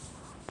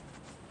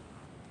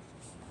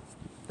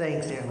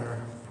Thanks, Amber.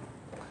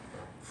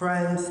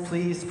 Friends,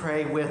 please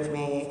pray with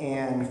me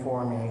and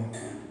for me.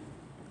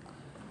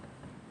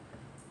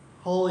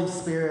 Holy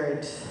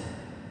Spirit,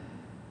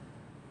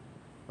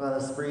 let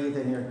us breathe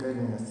in your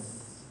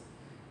goodness,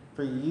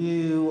 for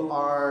you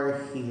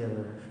are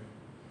here.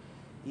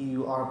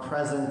 You are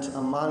present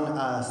among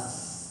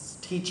us,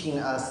 teaching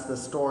us the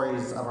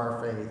stories of our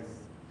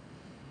faith.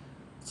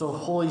 So,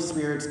 Holy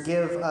Spirit,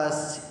 give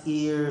us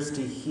ears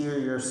to hear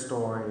your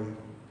story.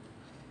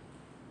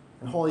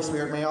 And Holy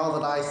Spirit, may all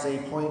that I say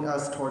point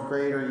us toward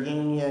greater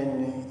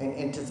union and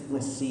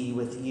intimacy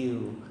with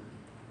you,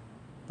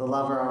 the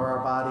lover of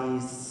our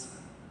bodies,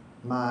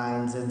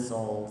 minds, and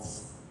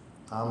souls.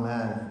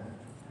 Amen.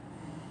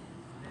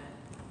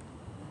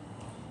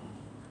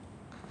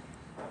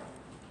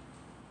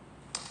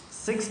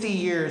 "60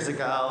 years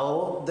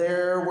ago,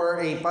 there were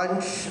a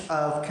bunch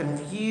of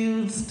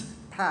confused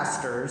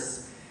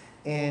pastors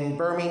in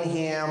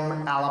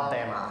Birmingham,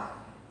 Alabama.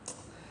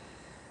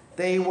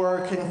 They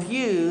were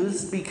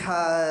confused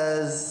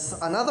because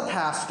another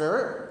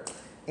pastor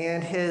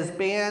and his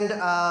band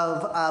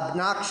of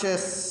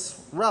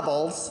obnoxious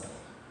rebels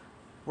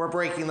were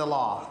breaking the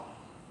law.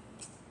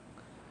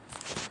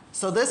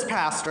 So this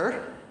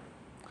pastor,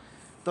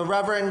 the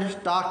Reverend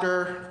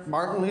Dr.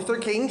 Martin Luther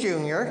King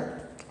Jr.,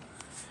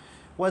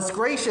 was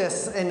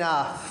gracious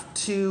enough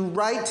to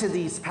write to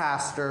these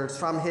pastors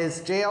from his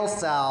jail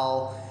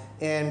cell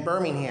in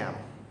Birmingham.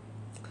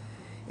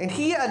 And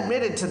he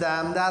admitted to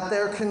them that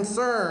their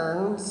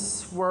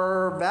concerns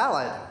were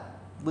valid,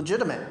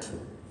 legitimate.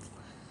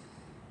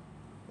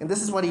 And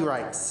this is what he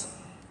writes.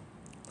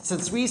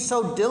 "Since we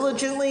so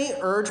diligently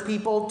urge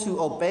people to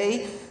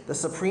obey the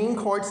Supreme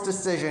Court's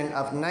decision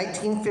of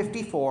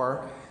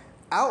 1954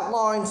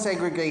 outlawing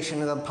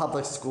segregation in the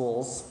public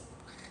schools,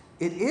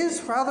 it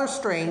is rather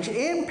strange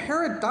and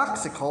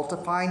paradoxical to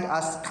find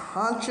us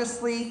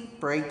consciously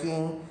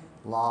breaking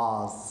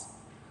laws.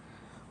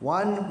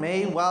 One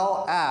may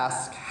well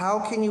ask, how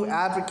can you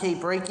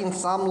advocate breaking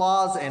some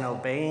laws and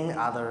obeying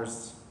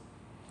others?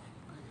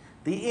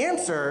 The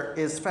answer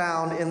is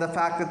found in the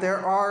fact that there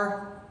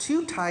are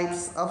two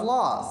types of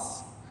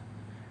laws.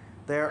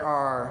 There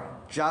are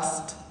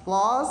just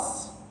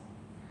laws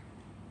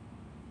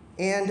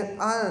and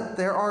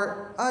there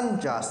are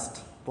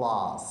unjust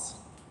laws.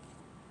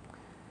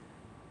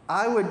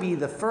 I would be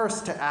the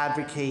first to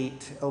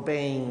advocate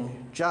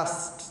obeying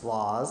just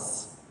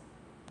laws.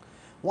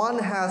 One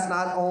has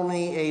not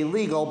only a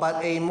legal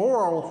but a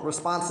moral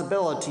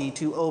responsibility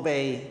to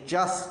obey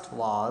just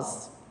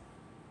laws.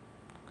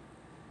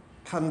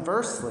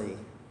 Conversely,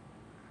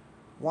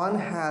 one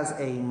has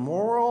a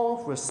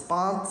moral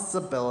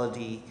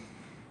responsibility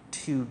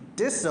to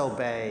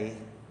disobey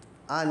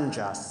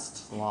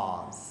unjust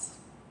laws."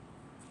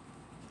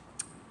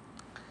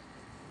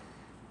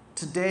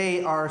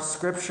 Today, our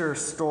scripture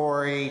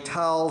story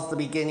tells the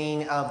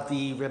beginning of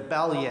the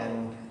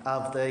rebellion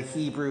of the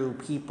Hebrew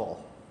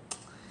people.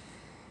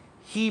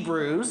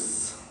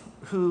 Hebrews,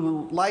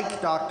 who,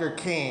 like Dr.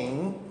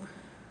 King,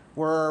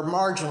 were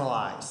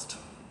marginalized.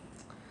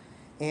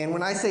 And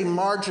when I say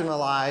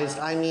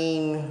marginalized, I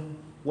mean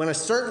when a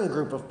certain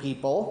group of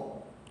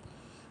people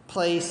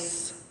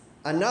place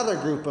another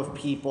group of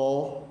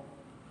people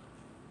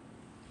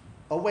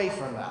away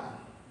from them.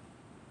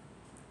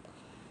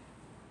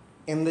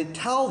 And they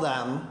tell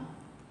them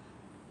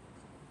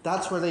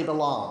that's where they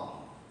belong.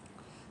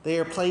 They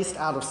are placed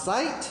out of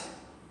sight,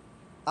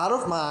 out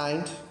of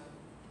mind,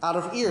 out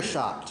of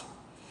earshot,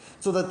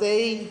 so that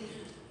they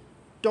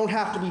don't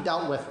have to be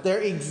dealt with. Their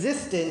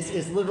existence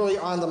is literally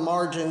on the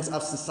margins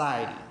of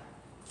society.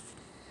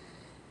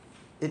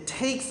 It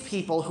takes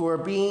people who are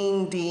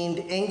being deemed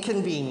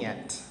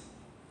inconvenient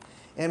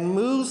and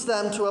moves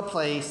them to a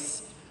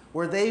place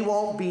where they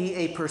won't be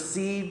a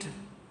perceived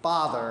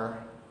bother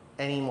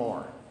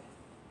anymore.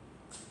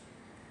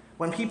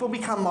 When people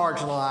become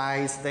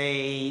marginalized,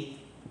 they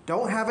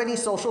don't have any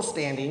social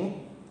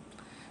standing,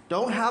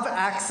 don't have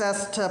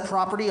access to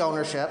property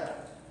ownership,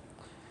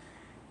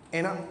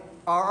 and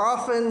are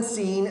often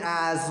seen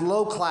as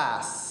low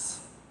class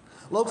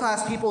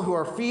people who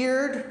are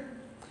feared,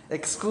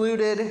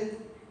 excluded,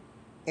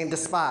 and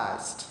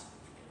despised.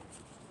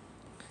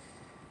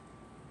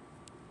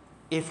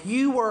 If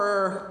you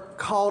were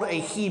called a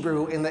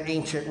Hebrew in the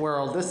ancient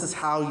world, this is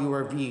how you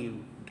were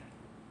viewed.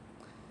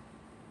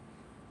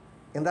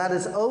 And that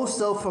is oh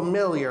so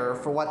familiar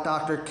for what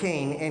Dr.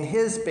 King and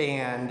his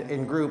band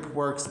and group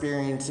were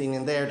experiencing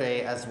in their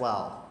day as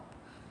well.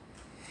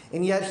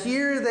 And yet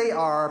here they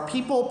are,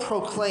 people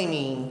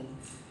proclaiming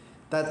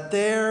that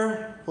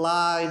their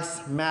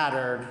lives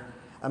mattered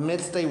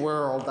amidst a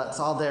world that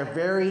saw their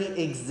very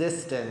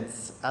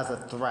existence as a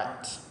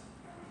threat.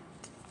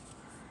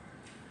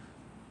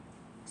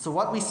 So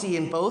what we see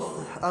in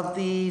both of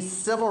these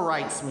civil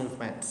rights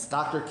movements,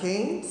 Dr.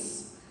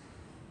 King's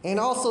and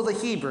also the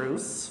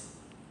Hebrews,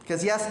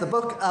 because yes, the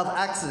book of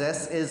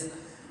Exodus is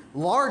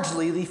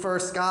largely the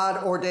first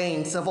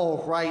God-ordained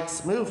civil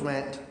rights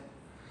movement,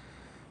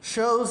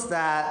 shows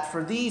that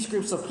for these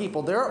groups of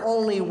people, their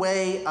only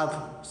way of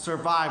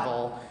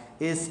survival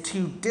is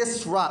to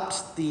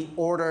disrupt the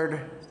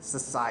ordered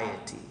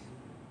society.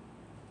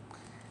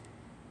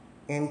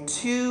 And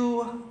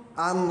two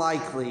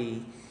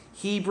unlikely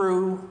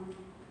Hebrew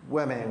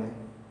women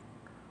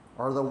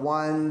are the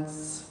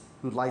ones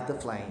who light the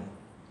flame.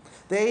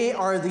 They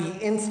are the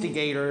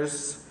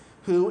instigators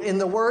who, in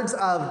the words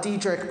of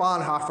Dietrich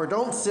Bonhoeffer,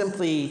 don't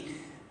simply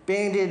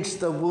bandage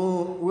the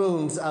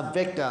wounds of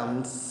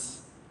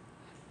victims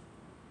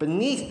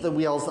beneath the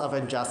wheels of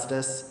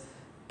injustice,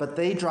 but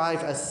they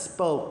drive a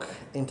spoke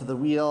into the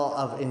wheel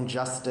of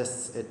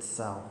injustice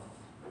itself.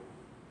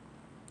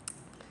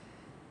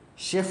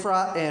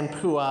 Shiphrah and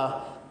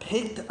Puah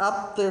picked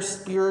up their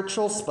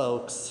spiritual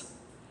spokes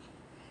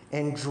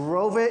and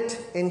drove it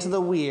into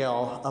the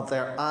wheel of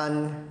their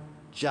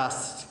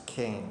unjust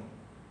king.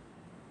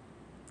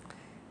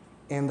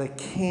 And the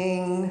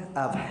King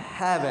of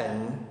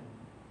heaven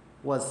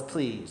was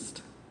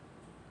pleased.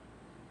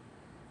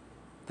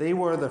 They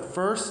were the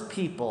first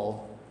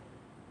people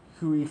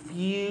who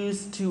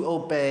refused to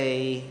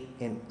obey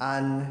an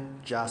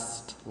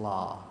unjust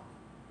law.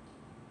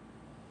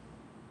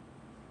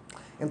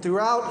 And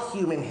throughout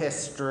human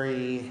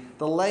history,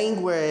 the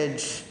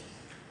language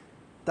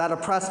that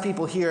oppressed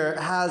people here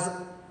has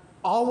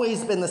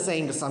always been the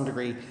same to some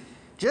degree.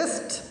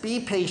 Just be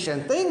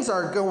patient. Things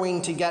are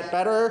going to get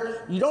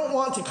better. You don't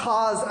want to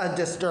cause a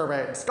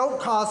disturbance. Don't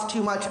cause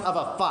too much of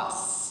a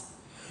fuss.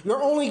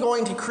 You're only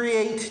going to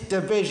create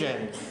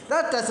division.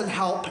 That doesn't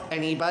help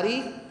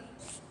anybody.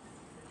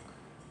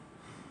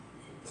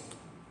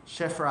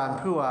 Shiphrah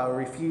and Puah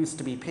refused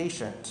to be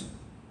patient.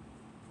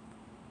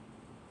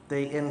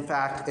 They, in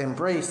fact,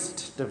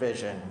 embraced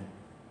division.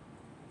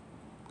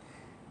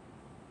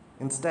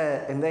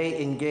 Instead,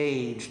 they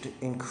engaged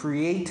in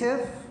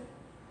creative,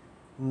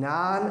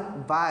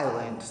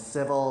 non-violent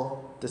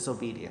civil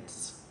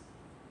disobedience.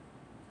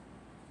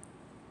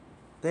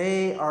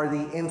 They are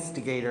the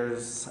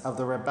instigators of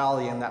the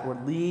rebellion that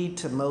would lead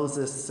to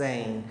Moses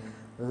saying,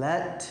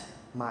 "Let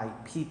my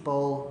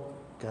people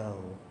go."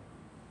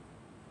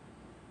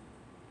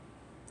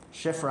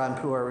 Shiphrah and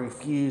Puah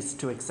refused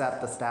to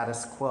accept the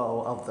status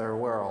quo of their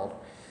world.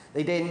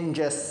 They didn't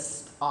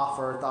just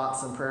offer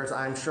thoughts and prayers.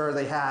 I'm sure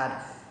they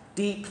had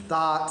deep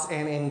thoughts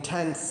and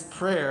intense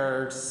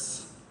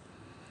prayers,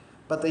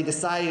 but they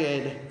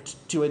decided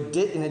to,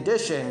 in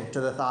addition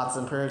to the thoughts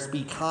and prayers,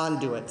 be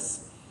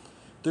conduits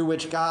through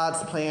which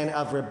God's plan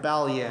of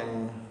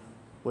rebellion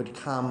would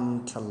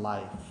come to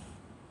life.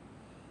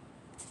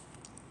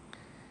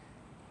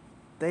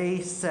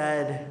 They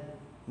said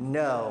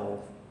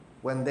no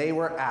when they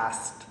were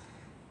asked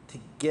to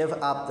give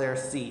up their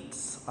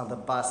seats on the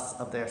bus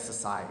of their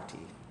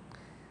society.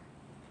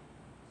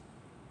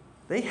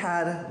 They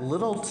had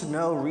little to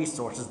no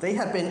resources. They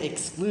had been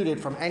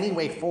excluded from any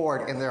way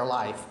forward in their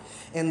life.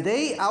 And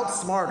they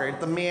outsmarted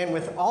the man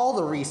with all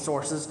the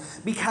resources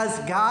because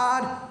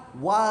God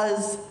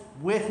was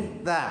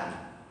with them.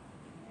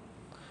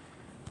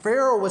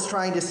 Pharaoh was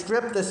trying to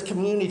strip this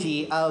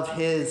community of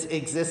his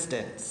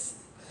existence.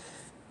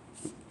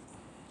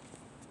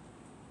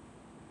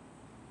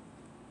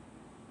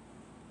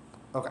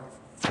 Okay.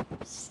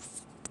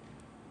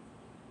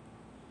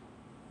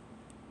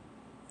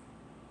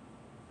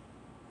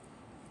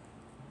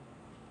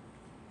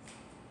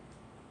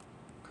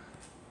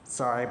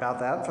 Sorry about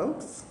that,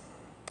 folks.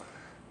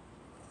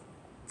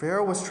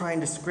 Pharaoh was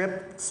trying to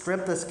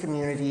strip this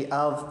community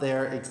of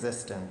their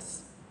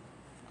existence.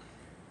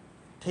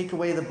 Take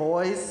away the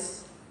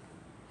boys,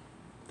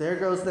 there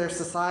goes their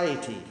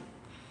society.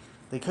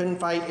 They couldn't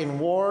fight in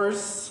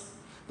wars.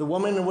 The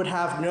woman would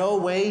have no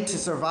way to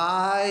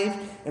survive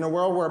in a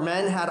world where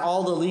men had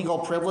all the legal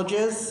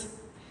privileges.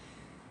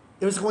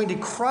 It was going to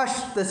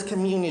crush this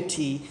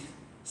community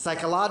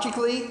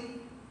psychologically,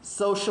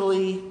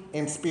 socially,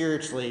 and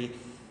spiritually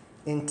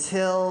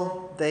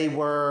until they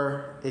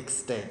were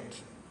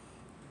extinct.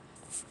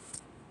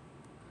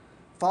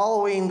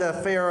 Following the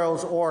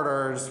Pharaoh's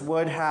orders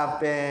would have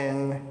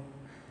been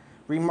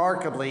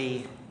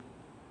remarkably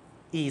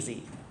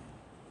easy.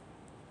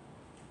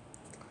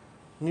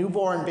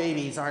 Newborn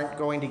babies aren't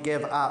going to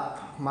give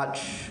up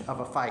much of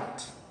a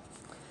fight.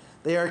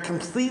 They are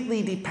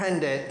completely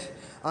dependent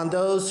on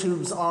those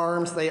whose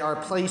arms they are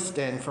placed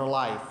in for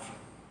life.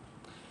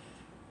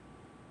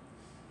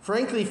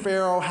 Frankly,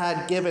 Pharaoh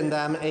had given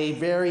them a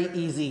very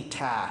easy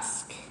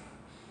task,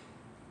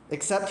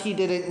 except he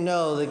didn't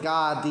know the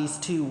God these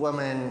two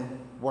women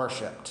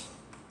worshipped.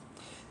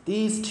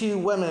 These two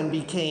women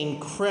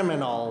became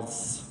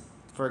criminals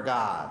for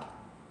God.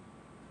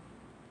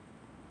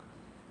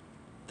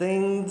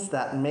 Things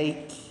that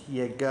make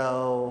you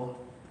go,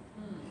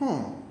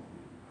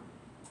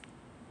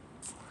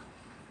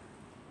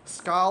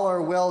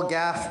 Scholar Will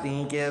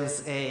Gaffney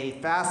gives a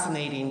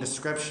fascinating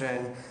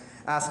description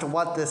as to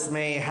what this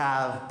may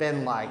have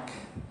been like.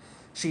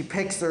 She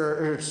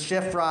pictures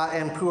Shiphrah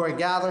and Puah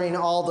gathering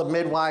all the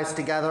midwives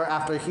together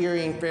after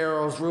hearing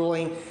Pharaoh's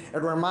ruling.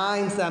 It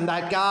reminds them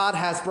that God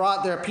has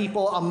brought their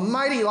people a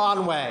mighty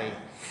long way,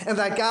 and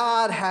that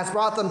God has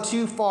brought them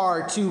too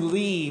far to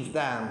leave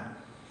them.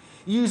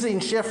 Using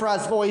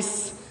Shiphrah's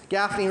voice,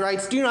 Gaffney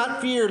writes, "Do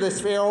not fear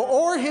this Pharaoh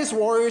or his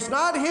warriors,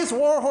 not his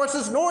war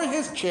horses nor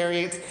his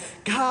chariots.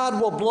 God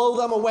will blow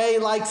them away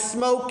like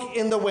smoke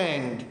in the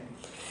wind.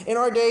 In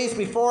our days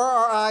before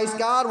our eyes,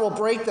 God will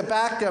break the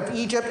back of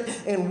Egypt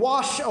and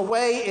wash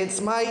away its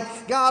might.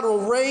 God will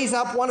raise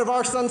up one of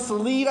our sons to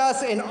lead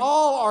us and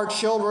all our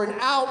children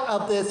out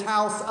of this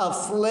house of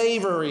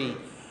slavery.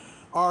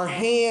 Our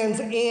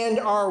hands and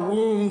our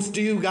wombs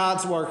do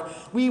God's work.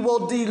 We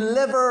will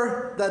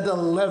deliver the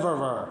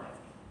deliverer.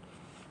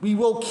 We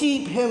will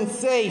keep him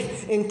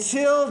safe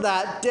until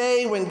that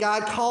day when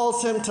God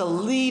calls him to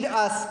lead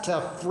us to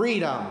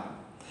freedom.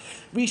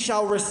 We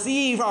shall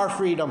receive our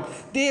freedom,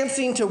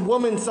 dancing to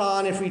woman's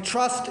song if we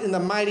trust in the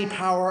mighty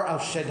power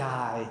of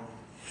Shaddai,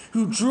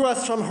 who drew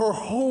us from her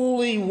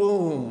holy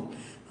womb,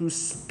 whose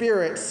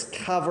spirits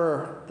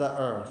cover the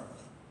earth."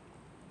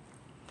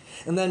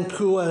 And then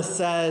Puah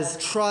says,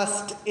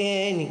 "Trust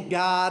in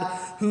God,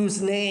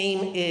 whose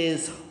name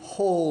is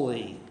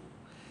holy.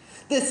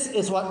 This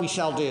is what we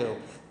shall do.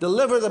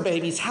 Deliver the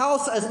babies,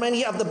 house as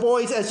many of the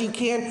boys as you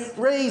can,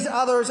 raise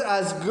others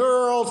as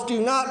girls.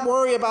 Do not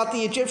worry about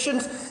the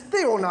Egyptians.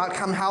 They will not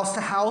come house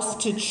to house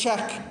to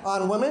check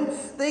on women.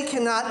 They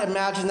cannot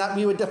imagine that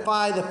we would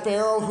defy the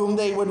Pharaoh whom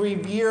they would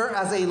revere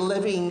as a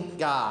living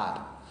God."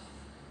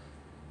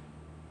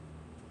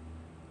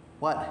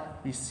 What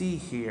we see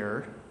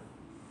here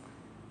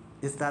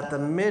is that the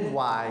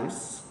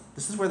midwives,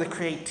 this is where the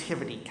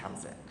creativity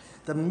comes in.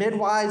 The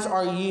midwives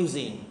are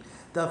using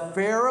the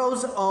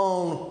Pharaoh's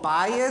own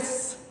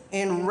bias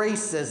and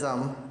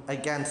racism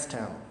against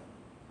him.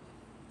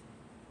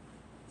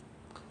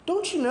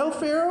 "Don't you know,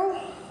 Pharaoh?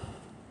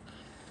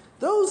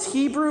 Those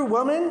Hebrew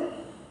women,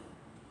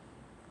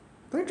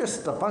 they're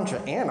just a bunch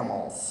of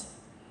animals.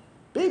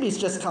 Babies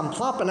just come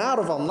plopping out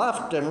of them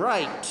left and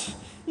right.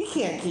 You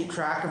can't keep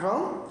track of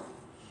them.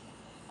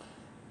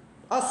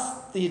 Us,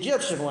 the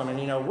Egyptian women,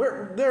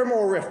 they're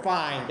more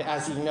refined,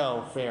 as you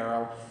know,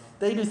 Pharaoh.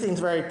 They do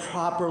things very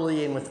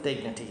properly and with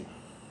dignity."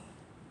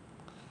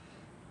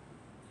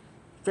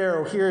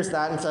 Pharaoh hears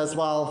that and says,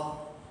 "Well,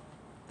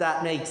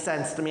 that makes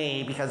sense to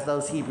me because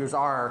those Hebrews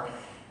are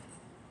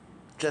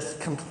just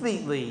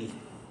completely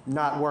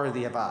not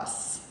worthy of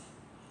us."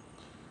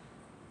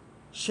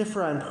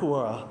 Shiphrah and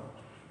Puah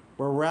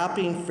were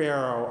wrapping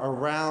Pharaoh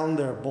around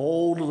their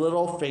bold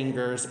little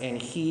fingers,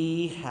 and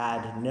he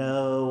had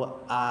no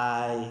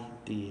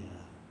idea.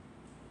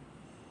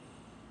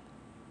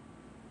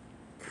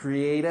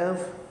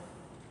 Creative,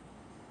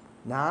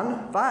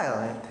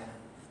 non-violent,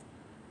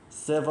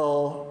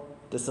 civil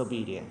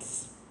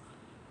disobedience.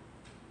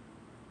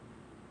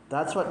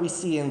 That's what we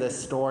see in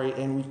this story,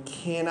 and we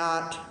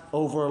cannot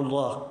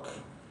overlook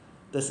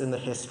this in the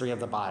history of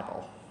the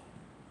Bible.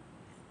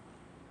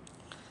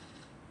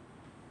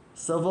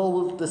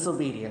 Civil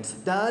disobedience,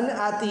 done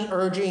at the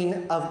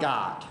urging of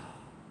God,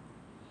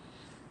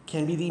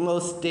 can be the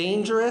most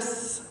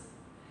dangerous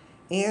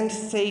and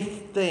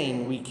safe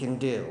thing we can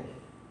do.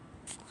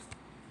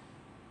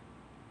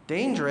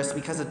 Dangerous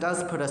because it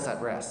does put us at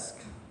risk.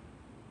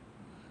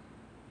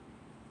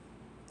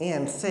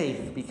 And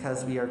safe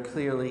because we are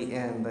clearly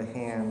in the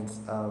hands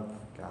of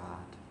God.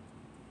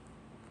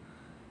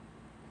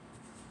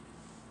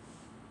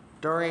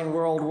 During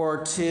World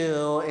War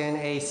II, in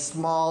a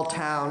small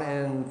town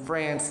in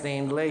France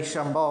named Les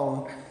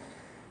Chambon,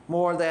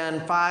 more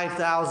than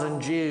 5,000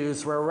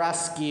 Jews were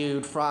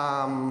rescued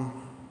from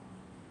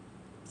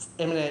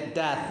imminent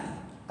death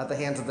at the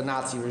hands of the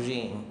Nazi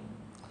regime.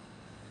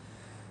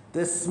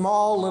 This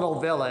small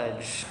little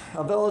village,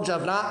 a village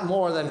of not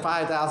more than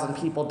 5,000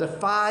 people,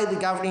 defied the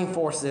governing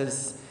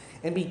forces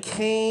and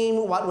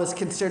became what was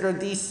considered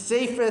the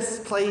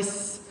safest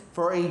place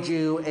for a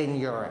Jew in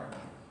Europe.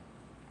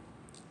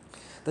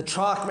 The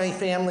Trachme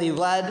family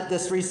led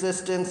this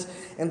resistance,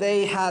 and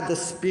they had the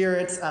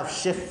spirits of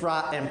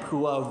Shiphrah and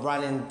Puah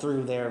running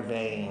through their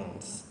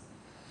veins.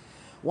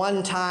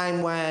 One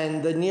time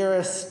when the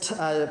nearest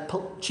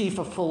chief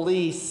of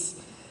police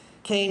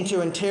came to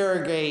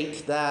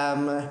interrogate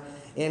them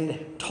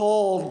and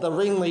told the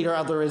ringleader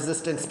of the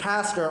resistance,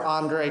 Pastor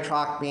Andre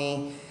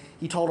Trachme,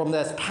 he told him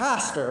this: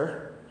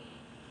 "Pastor,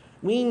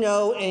 we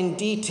know in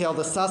detail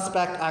the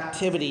suspect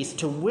activities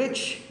to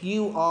which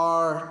you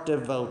are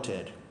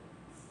devoted.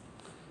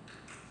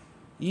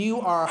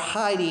 You are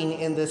hiding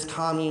in this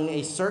commune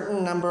a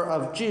certain number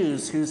of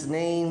Jews whose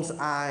names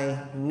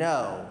I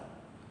know.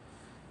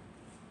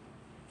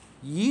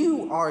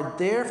 You are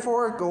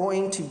therefore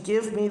going to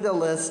give me the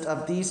list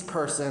of these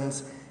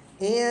persons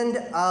and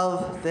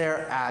of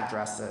their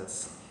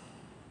addresses."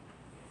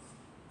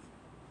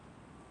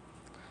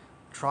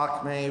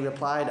 Trachme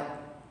replied,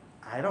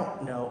 "I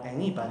don't know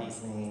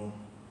anybody's name."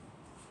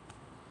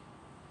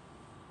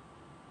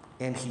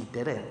 And he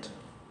didn't,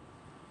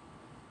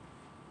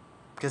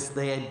 because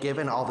they had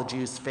given all the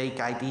Jews fake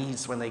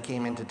IDs when they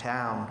came into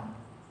town.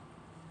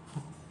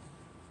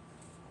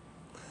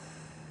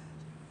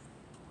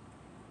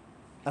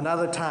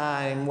 Another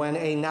time, when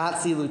a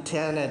Nazi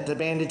lieutenant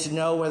demanded to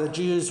know where the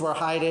Jews were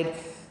hidden,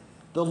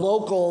 the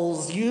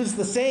locals used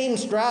the same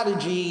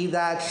strategy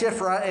that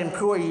Shiphrah and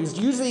Puah used,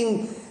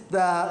 using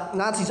the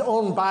Nazis'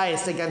 own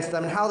bias against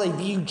them and how they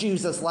view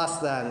Jews as less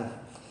than.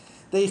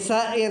 They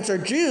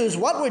answered, Jews,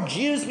 what would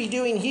Jews be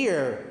doing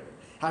here?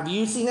 Have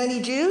you seen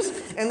any Jews?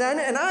 And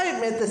I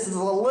admit this is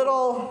a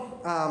little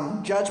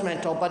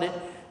judgmental, but it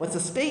was a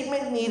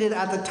statement needed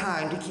at the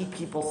time to keep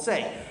people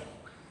safe.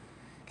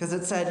 Because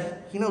it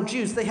said,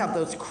 Jews, they have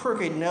those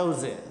crooked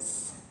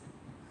noses.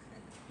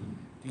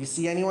 Do you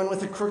see anyone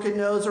with a crooked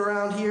nose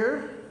around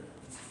here?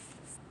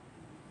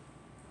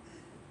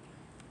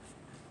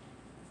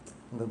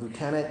 The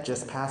lieutenant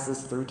just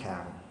passes through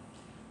town.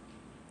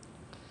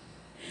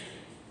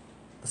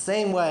 The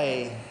same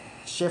way,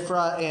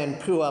 Shiphrah and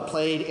Puah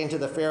played into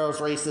the Pharaoh's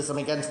racism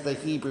against the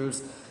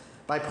Hebrews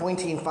by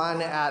pointing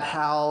fun at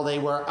how they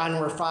were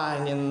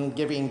unrefined in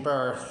giving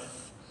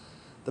birth.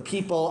 The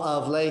people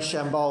of Le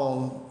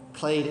Chambon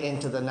played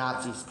into the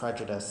Nazis'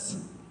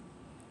 prejudice.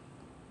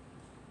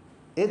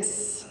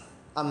 It's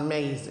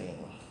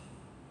amazing.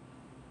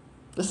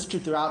 This is true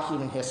throughout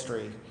human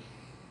history.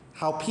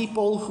 How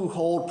people who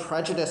hold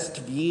prejudiced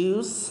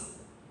views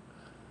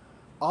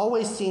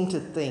always seem to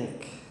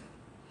think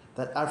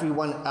that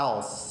everyone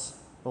else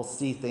will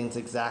see things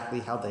exactly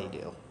how they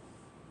do.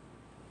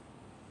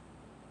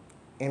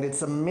 And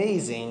it's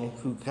amazing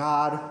who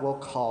God will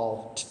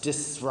call to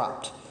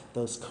disrupt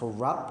those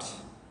corrupt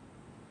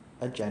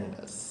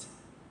agendas.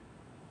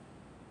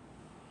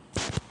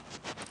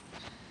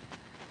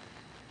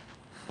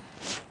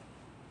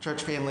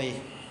 Church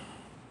family,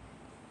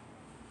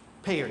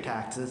 pay your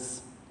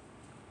taxes,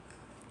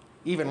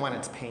 even when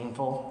it's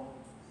painful.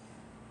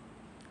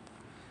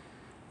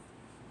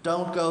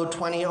 Don't go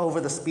 20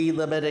 over the speed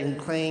limit and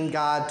claim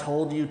God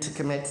told you to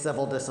commit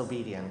civil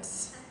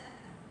disobedience.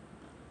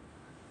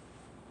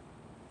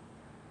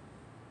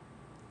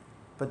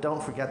 But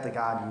don't forget the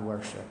God you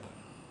worship.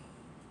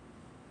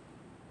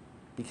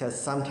 Because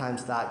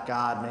sometimes that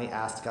God may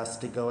ask us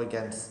to go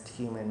against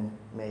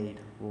human-made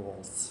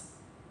rules.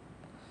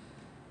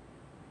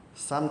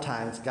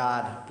 Sometimes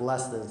God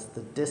blesses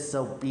the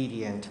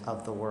disobedient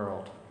of the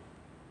world.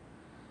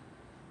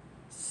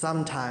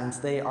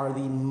 Sometimes they are the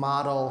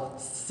model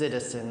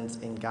citizens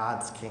in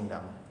God's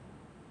kingdom.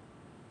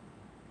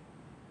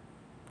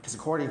 Because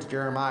according to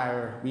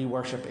Jeremiah, we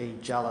worship a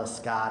jealous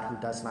God who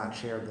does not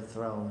share the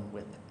throne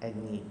with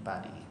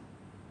anybody.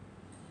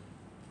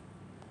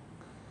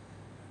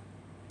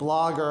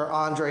 Blogger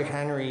Andre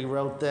Henry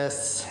wrote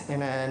this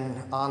in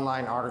an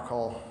online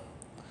article.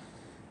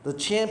 The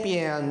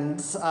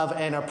champions of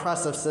an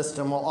oppressive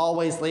system will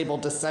always label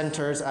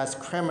dissenters as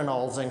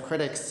criminals and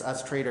critics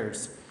as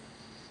traitors.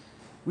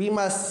 We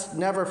must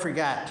never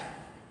forget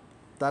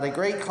that a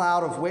great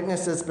cloud of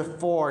witnesses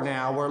before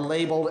now were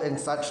labeled in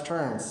such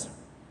terms.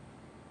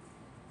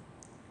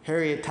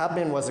 Harriet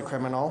Tubman was a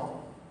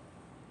criminal,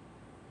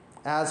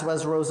 as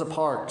was Rosa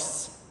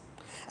Parks,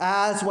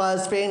 as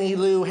was Fannie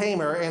Lou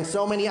Hamer, and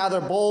so many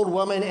other bold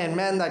women and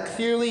men that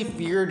clearly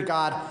feared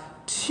God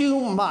too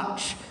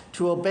much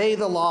to obey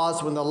the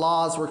laws when the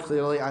laws were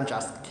clearly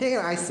unjust.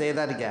 Can I say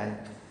that again?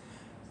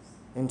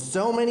 And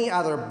so many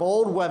other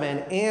bold women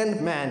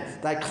and men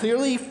that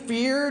clearly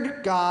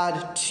feared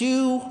God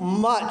too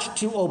much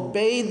to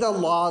obey the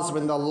laws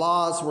when the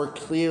laws were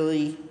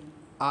clearly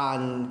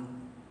unjust.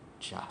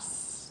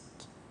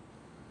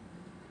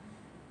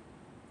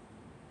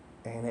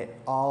 And it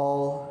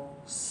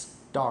all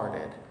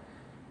started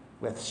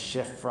with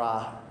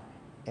Shiphrah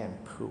and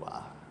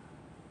Puah.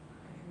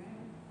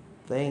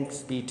 Thanks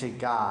be to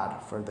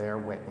God for their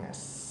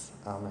witness.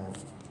 Amen.